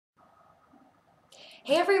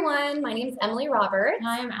Hey everyone, my name is Emily Roberts.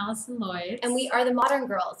 Hi, I'm Allison Lloyd. And we are the Modern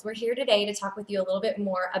Girls. We're here today to talk with you a little bit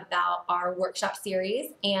more about our workshop series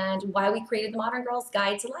and why we created the Modern Girls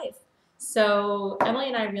Guide to Life. So Emily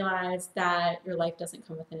and I realized that your life doesn't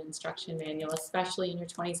come with an instruction manual, especially in your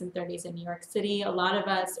 20s and 30s in New York City. A lot of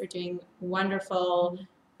us are doing wonderful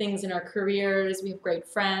things in our careers. We have great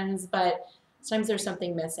friends, but sometimes there's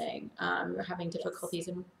something missing. You're having difficulties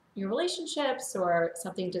in your relationships or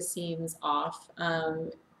something just seems off.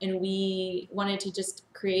 And we wanted to just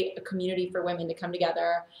create a community for women to come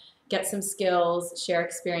together, get some skills, share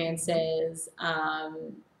experiences.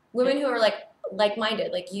 Women who are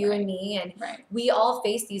like-minded, like you and me, and we all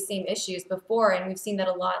face these same issues before, and we've seen that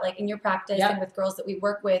a lot, like in your practice and with girls that we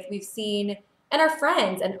work with, we've seen, and our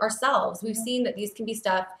friends and ourselves, we've seen that these can be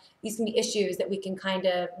issues that we can kind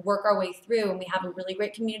of work our way through, and we have a really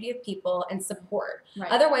great community of people and support.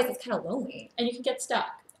 Otherwise, it's kind of lonely. And you can get stuck.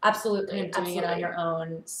 Absolutely. Kind of doing it on your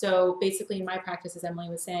own. So basically in my practice, as Emily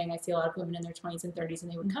was saying, I see a lot of women in their 20s and 30s,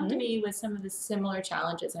 and they would come to me with some of the similar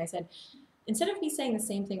challenges. And I said, instead of me saying the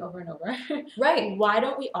same thing over and over, why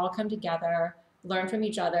don't we all come together, learn from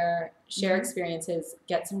each other, share experiences,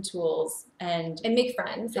 get some tools, and make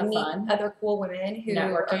friends and meet other cool women who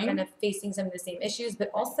are kind of facing some of the same issues, but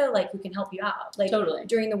also like who can help you out. Like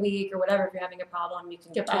during the week or whatever, if you're having a problem, you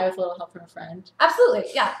can get by with a little help from a friend. Absolutely.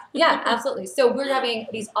 Yeah. Yeah, absolutely. So we're having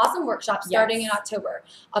these awesome workshops starting in October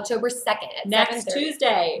 2nd at next 7:30.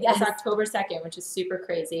 Tuesday. Yes. It's October 2nd, which is super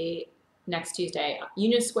crazy. Next Tuesday,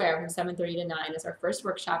 Union Square from 7:30 to 9 is our first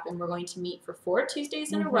workshop, and we're going to meet for 4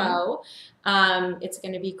 Tuesdays in a row. It's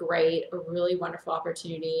going to be great, a really wonderful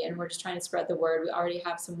opportunity, and we're just trying to spread the word. We already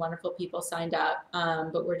have some wonderful people signed up,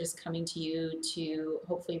 but we're just coming to you to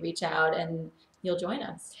hopefully reach out, and you'll join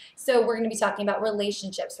us. So we're going to be talking about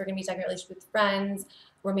relationships. We're going to be talking about relationships with friends,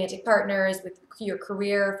 romantic partners, with your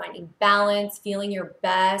career, finding balance, feeling your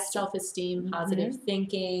best. Self-esteem, positive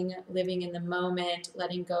thinking, living in the moment,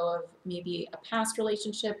 letting go of maybe a past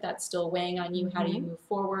relationship that's still weighing on you. How do you move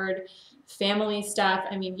forward? Family stuff.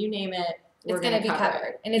 I mean, you name it. It's going to be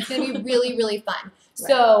covered. And it's going to be really, really fun.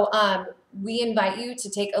 So we invite you to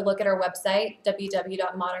take a look at our website,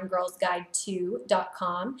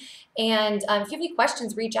 www.moderngirlsguide2.com. And if you have any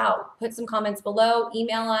questions, reach out. Put some comments below.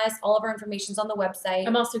 Email us. All of our information is on the website.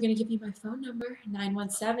 I'm also going to give you my phone number,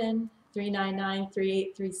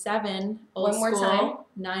 917-399-3837. One more time.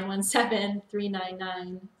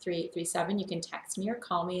 917-399-3837. You can text me or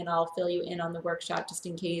call me, and I'll fill you in on the workshop just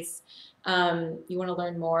in case you want to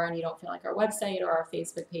learn more and you don't feel like our website or our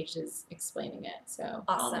Facebook page is explaining it. So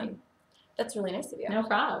awesome. That's really nice of you. No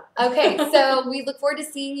problem. Okay, so we look forward to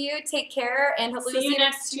seeing you. Take care, and hopefully see you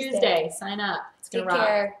next Tuesday. Sign up. It's gonna rock. Take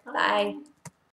care. Bye.